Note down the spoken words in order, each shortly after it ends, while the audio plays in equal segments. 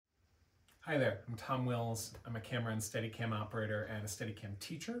Hi there, I'm Tom Wills. I'm a camera and Steadicam operator and a Steadicam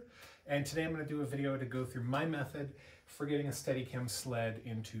teacher. And today I'm going to do a video to go through my method for getting a Steadicam sled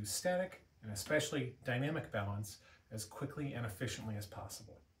into static and especially dynamic balance as quickly and efficiently as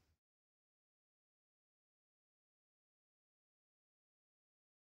possible.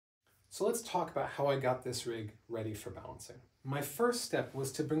 So let's talk about how I got this rig ready for balancing. My first step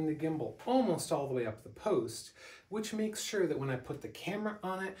was to bring the gimbal almost all the way up the post, which makes sure that when I put the camera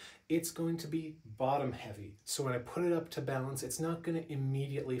on it, it's going to be bottom heavy. So when I put it up to balance, it's not going to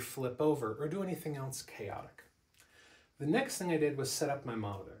immediately flip over or do anything else chaotic. The next thing I did was set up my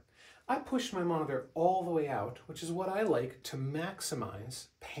monitor. I pushed my monitor all the way out, which is what I like to maximize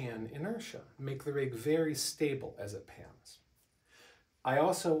pan inertia, make the rig very stable as it pans. I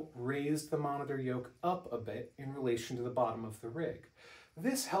also raised the monitor yoke up a bit in relation to the bottom of the rig.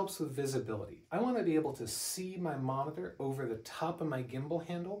 This helps with visibility. I want to be able to see my monitor over the top of my gimbal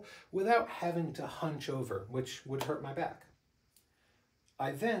handle without having to hunch over, which would hurt my back.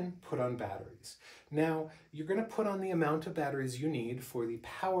 I then put on batteries. Now, you're going to put on the amount of batteries you need for the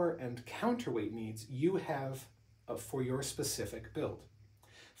power and counterweight needs you have for your specific build.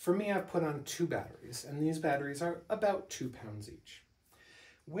 For me, I've put on 2 batteries, and these batteries are about 2 pounds each.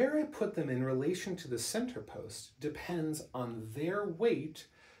 Where I put them in relation to the center post depends on their weight,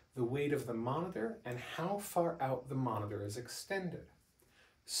 the weight of the monitor, and how far out the monitor is extended.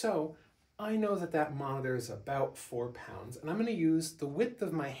 So I know that that monitor is about 4 pounds, and I'm going to use the width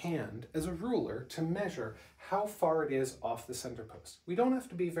of my hand as a ruler to measure how far it is off the center post. We don't have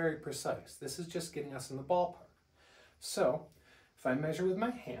to be very precise. This is just getting us in the ballpark. So if I measure with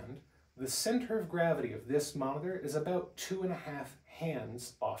my hand, the center of gravity of this monitor is about 2.5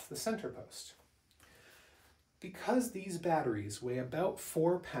 hands off the center post. Because these batteries weigh about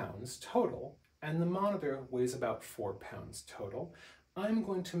 4 pounds total, and the monitor weighs about 4 pounds total, I'm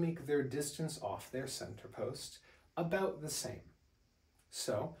going to make their distance off their center post about the same.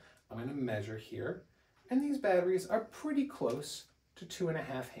 So I'm going to measure here, and these batteries are pretty close to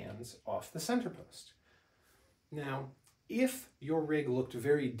 2.5 hands off the center post. Now, if your rig looked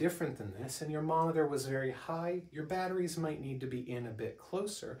very different than this and your monitor was very high, your batteries might need to be in a bit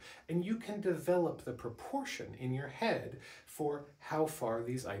closer, and you can develop the proportion in your head for how far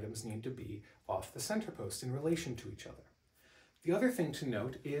these items need to be off the center post in relation to each other. The other thing to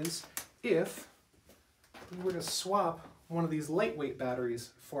note is if we were to swap one of these lightweight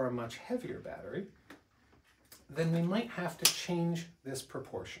batteries for a much heavier battery, then we might have to change this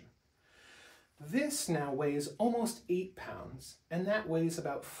proportion. This now weighs almost 8 pounds, and that weighs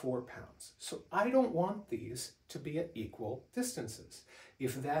about 4 pounds. So I don't want these to be at equal distances.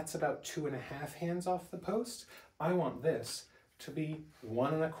 If that's about 2.5 hands off the post, I want this to be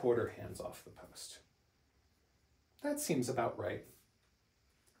 1.25 hands off the post. That seems about right.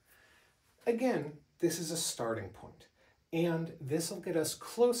 Again, this is a starting point, and this will get us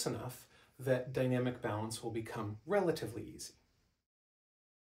close enough that dynamic balance will become relatively easy.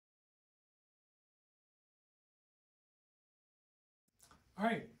 All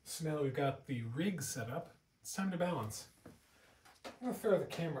right, so now that we've got the rig set up, it's time to balance. I'm going to throw the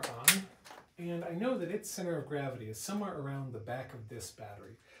camera on, and I know that its center of gravity is somewhere around the back of this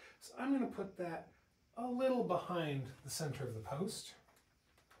battery. So I'm going to put that a little behind the center of the post,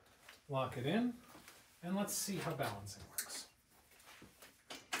 lock it in, and let's see how balancing works.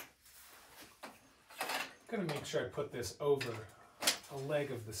 I'm going to make sure I put this over a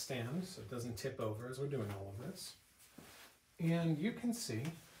leg of the stand so it doesn't tip over as we're doing all of this. And you can see,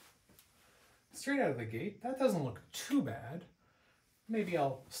 straight out of the gate, that doesn't look too bad. Maybe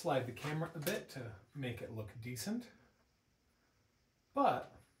I'll slide the camera a bit to make it look decent.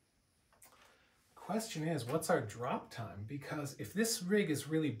 But the question is, what's our drop time? Because if this rig is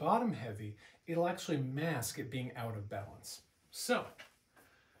really bottom heavy, it'll actually mask it being out of balance. So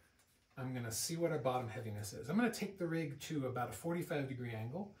I'm going to see what our bottom heaviness is. I'm going to take the rig to about a 45-degree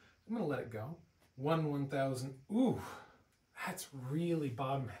angle. I'm going to let it go. 1/1000. Ooh. That's really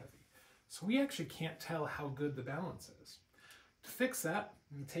bottom heavy. So we actually can't tell how good the balance is. To fix that,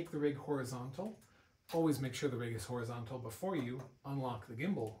 I'm going to take the rig horizontal. Always make sure the rig is horizontal before you unlock the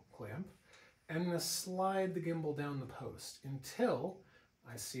gimbal clamp. And I'm going to slide the gimbal down the post until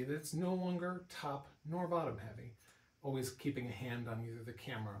I see that it's no longer top nor bottom heavy. Always keeping a hand on either the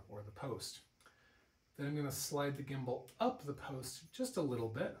camera or the post. Then I'm going to slide the gimbal up the post just a little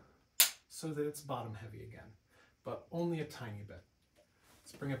bit so that it's bottom heavy again, but only a tiny bit.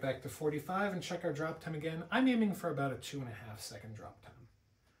 Let's bring it back to 45 and check our drop time again. I'm aiming for about a 2.5 second drop time.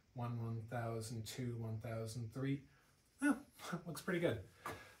 1/1000, 2, 1,003. Oh, looks pretty good.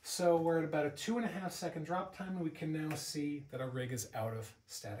 So we're at about a 2.5 second drop time, and we can now see that our rig is out of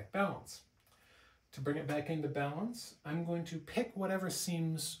static balance. To bring it back into balance, I'm going to pick whatever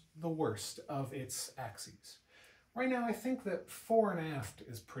seems the worst of its axes. Right now I think that fore and aft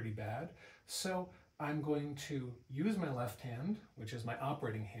is pretty bad, so I'm going to use my left hand, which is my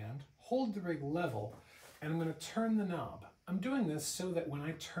operating hand, hold the rig level, and I'm going to turn the knob. I'm doing this so that when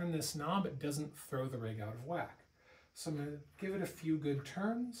I turn this knob, it doesn't throw the rig out of whack. So I'm going to give it a few good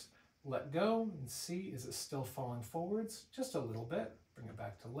turns, let go, and see, is it still falling forwards? Just a little bit. Bring it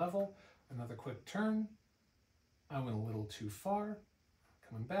back to level. Another quick turn. I went a little too far.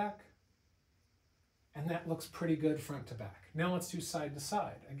 Coming back. And that looks pretty good front to back. Now let's do side to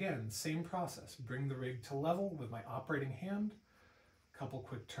side. Again, same process. Bring the rig to level with my operating hand. Couple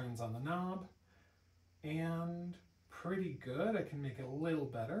quick turns on the knob. And pretty good. I can make it a little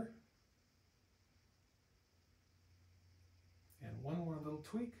better. And one more little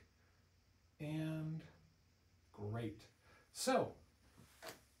tweak. And great. So,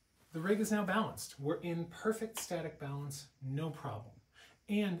 the rig is now balanced. We're in perfect static balance, no problem.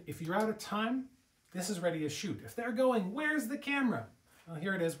 And if you're out of time, this is ready to shoot. If they're going, where's the camera? Well,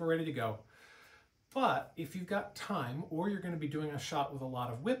 here it is, we're ready to go. But if you've got time, or you're going to be doing a shot with a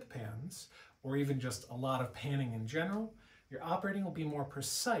lot of whip pans, or even just a lot of panning in general, your operating will be more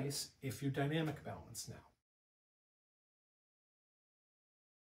precise if you dynamic balance now.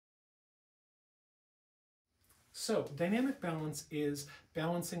 So dynamic balance is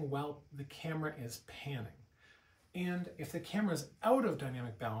balancing while the camera is panning. And if the camera is out of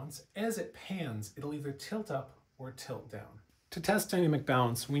dynamic balance, as it pans, it'll either tilt up or tilt down. To test dynamic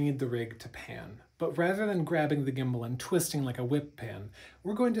balance, we need the rig to pan. But rather than grabbing the gimbal and twisting like a whip pan,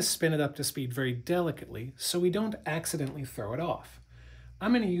 we're going to spin it up to speed very delicately so we don't accidentally throw it off.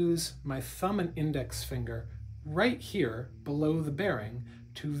 I'm going to use my thumb and index finger right here below the bearing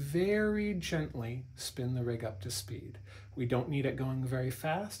to very gently spin the rig up to speed. We don't need it going very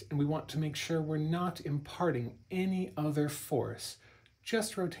fast, and we want to make sure we're not imparting any other force,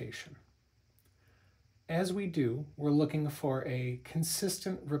 just rotation. As we do, we're looking for a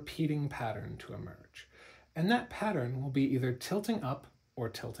consistent repeating pattern to emerge. And that pattern will be either tilting up or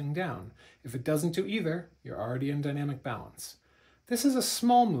tilting down. If it doesn't do either, you're already in dynamic balance. This is a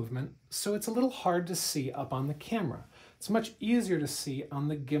small movement, so it's a little hard to see up on the camera. It's much easier to see on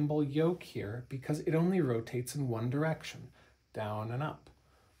the gimbal yoke here because it only rotates in one direction, down and up.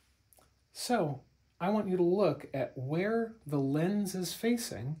 So I want you to look at where the lens is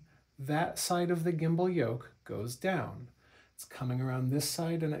facing. That side of the gimbal yoke goes down. It's coming around this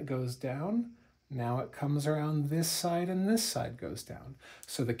side and it goes down. Now it comes around this side and this side goes down.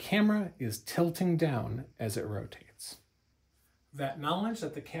 So the camera is tilting down as it rotates. That knowledge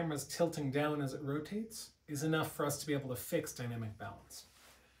that the camera is tilting down as it rotates is enough for us to be able to fix dynamic balance.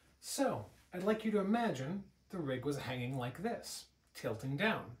 So I'd like you to imagine the rig was hanging like this, tilting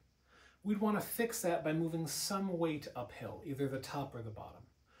down. We'd want to fix that by moving some weight uphill, either the top or the bottom.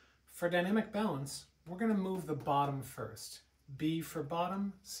 For dynamic balance, we're going to move the bottom first. B for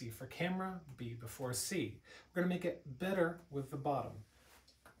bottom, C for camera, B before C. We're going to make it better with the bottom.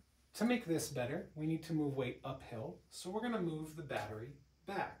 To make this better, we need to move weight uphill, so we're going to move the battery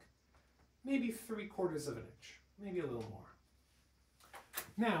back. Maybe 3/4 of an inch, maybe a little more.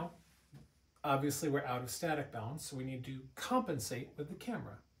 Now, obviously we're out of static balance, so we need to compensate with the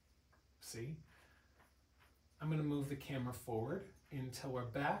camera. See? I'm going to move the camera forward until we're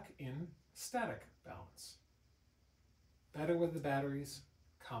back in static balance. Better with the batteries,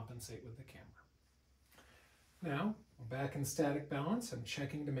 compensate with the camera. Now, we're back in static balance. I'm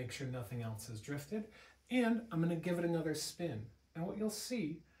checking to make sure nothing else has drifted, and I'm going to give it another spin. And what you'll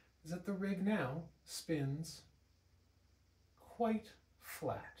see is that the rig now spins quite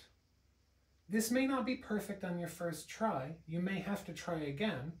flat. This may not be perfect on your first try. You may have to try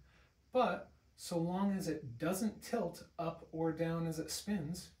again, but so long as it doesn't tilt up or down as it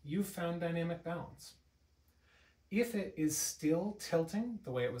spins, you've found dynamic balance. If it is still tilting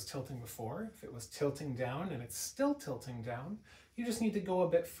the way it was tilting before, if it was tilting down and it's still tilting down, you just need to go a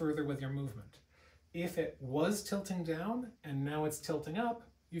bit further with your movement. If it was tilting down and now it's tilting up,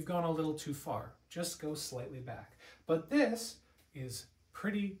 you've gone a little too far. Just go slightly back. But this is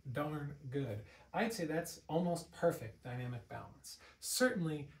pretty darn good. I'd say that's almost perfect dynamic balance.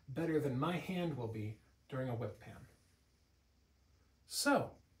 Certainly better than my hand will be during a whip pan.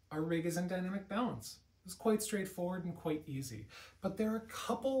 So, our rig is in dynamic balance. It's quite straightforward and quite easy, but there are a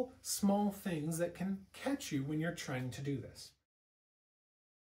couple small things that can catch you when you're trying to do this.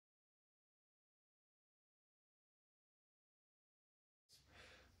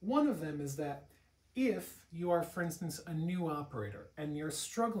 One of them is that if you are, for instance, a new operator and you're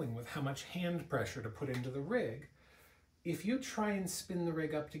struggling with how much hand pressure to put into the rig, if you try and spin the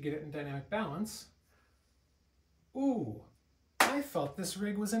rig up to get it in dynamic balance, Ooh, I felt this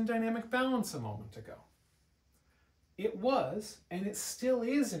rig was in dynamic balance a moment ago. It was, and it still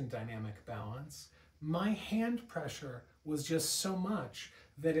is in dynamic balance. My hand pressure was just so much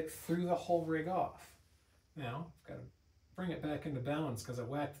that it threw the whole rig off. Now, I've got to bring it back into balance because I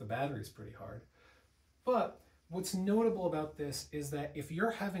whacked the batteries pretty hard. But what's notable about this is that if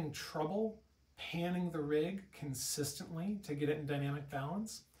you're having trouble panning the rig consistently to get it in dynamic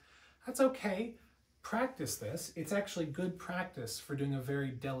balance, that's okay. Practice this. It's actually good practice for doing a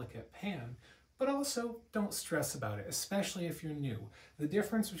very delicate pan, but also don't stress about it, especially if you're new. The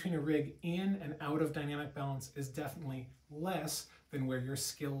difference between a rig in and out of dynamic balance is definitely less than where your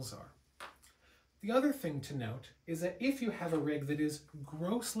skills are. The other thing to note is that if you have a rig that is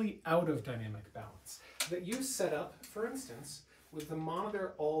grossly out of dynamic balance, that you set up, for instance, with the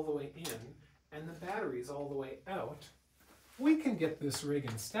monitor all the way in and the batteries all the way out, we can get this rig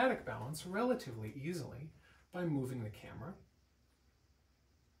in static balance relatively easily by moving the camera.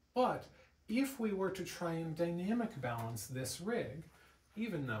 But if we were to try and dynamic balance this rig,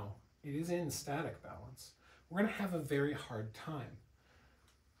 even though it is in static balance, we're going to have a very hard time.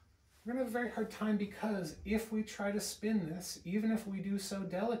 We're going to have a very hard time because if we try to spin this, even if we do so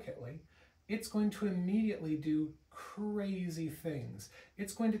delicately, it's going to immediately do crazy things.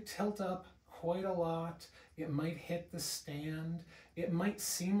 It's going to tilt up quite a lot. It might hit the stand. It might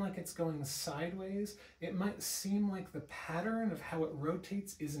seem like it's going sideways. It might seem like the pattern of how it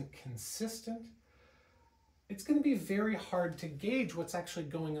rotates isn't consistent. It's going to be very hard to gauge what's actually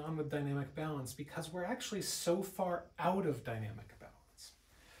going on with dynamic balance because we're actually so far out of dynamic balance.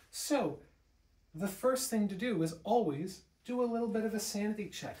 So the first thing to do is always do a little bit of a sanity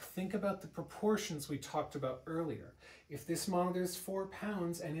check. Think about the proportions we talked about earlier. If this monitor is 4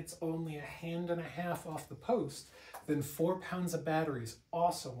 pounds and it's only a hand and a half off the post, then 4 pounds of batteries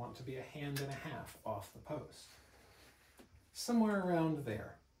also want to be a hand and a half off the post. Somewhere around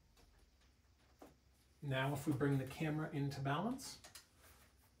there. Now if we bring the camera into balance,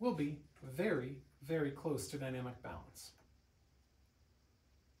 we'll be very, very close to dynamic balance.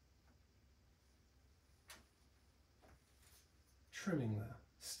 Trimming the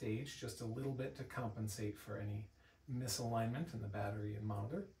stage just a little bit to compensate for any misalignment in the battery and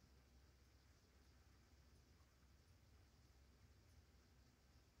monitor.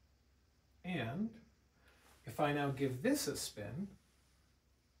 And if I now give this a spin,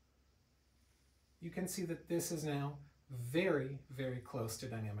 you can see that this is now very, very close to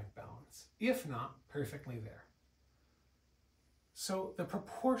dynamic balance, if not perfectly there. So the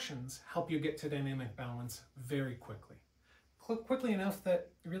proportions help you get to dynamic balance very quickly. Quickly enough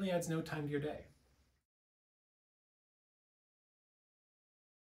that it really adds no time to your day.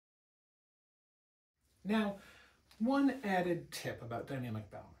 Now, one added tip about dynamic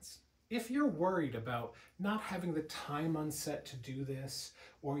balance. If you're worried about not having the time on set to do this,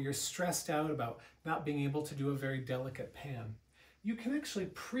 or you're stressed out about not being able to do a very delicate pan, you can actually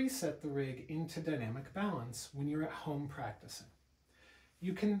preset the rig into dynamic balance when you're at home practicing.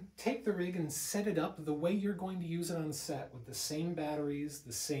 You can take the rig and set it up the way you're going to use it on set with the same batteries,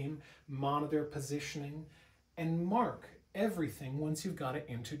 the same monitor positioning, and mark everything once you've got it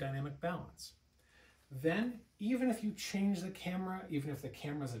into dynamic balance. Then, even if you change the camera, even if the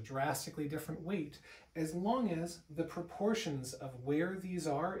camera's a drastically different weight, as long as the proportions of where these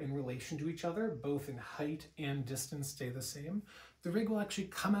are in relation to each other, both in height and distance, stay the same, the rig will actually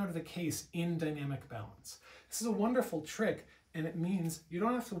come out of the case in dynamic balance. This is a wonderful trick. And it means you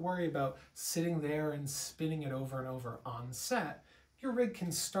don't have to worry about sitting there and spinning it over and over on set. Your rig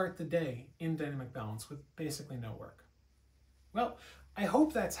can start the day in dynamic balance with basically no work. Well, I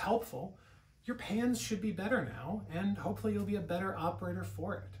hope that's helpful. Your pans should be better now, and hopefully you'll be a better operator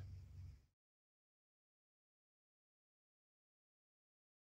for it.